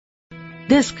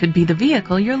This could be the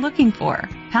vehicle you're looking for.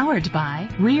 Powered by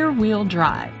rear-wheel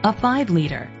drive, a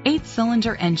 5-liter,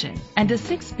 8-cylinder engine, and a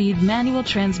 6-speed manual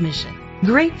transmission.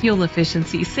 Great fuel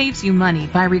efficiency saves you money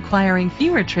by requiring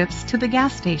fewer trips to the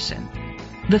gas station.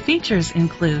 The features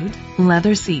include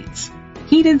leather seats,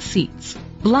 heated seats,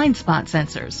 blind spot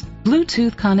sensors,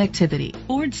 Bluetooth connectivity,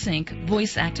 Ford Sync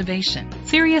voice activation,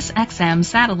 Sirius XM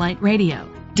satellite radio,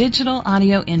 digital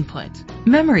audio input,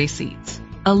 memory seats,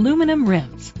 aluminum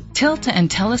rims, tilt and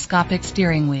telescopic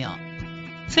steering wheel.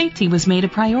 Safety was made a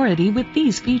priority with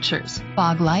these features: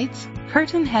 fog lights,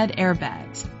 curtain head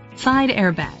airbags, side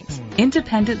airbags,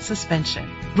 independent suspension,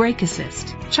 brake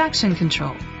assist, traction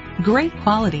control. Great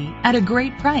quality at a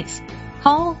great price.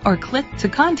 Call or click to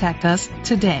contact us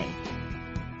today.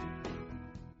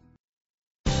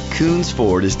 Koons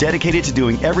Ford is dedicated to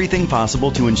doing everything possible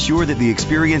to ensure that the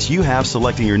experience you have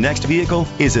selecting your next vehicle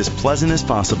is as pleasant as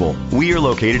possible. We are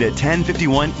located at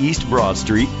 1051 East Broad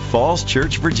Street, Falls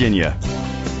Church, Virginia.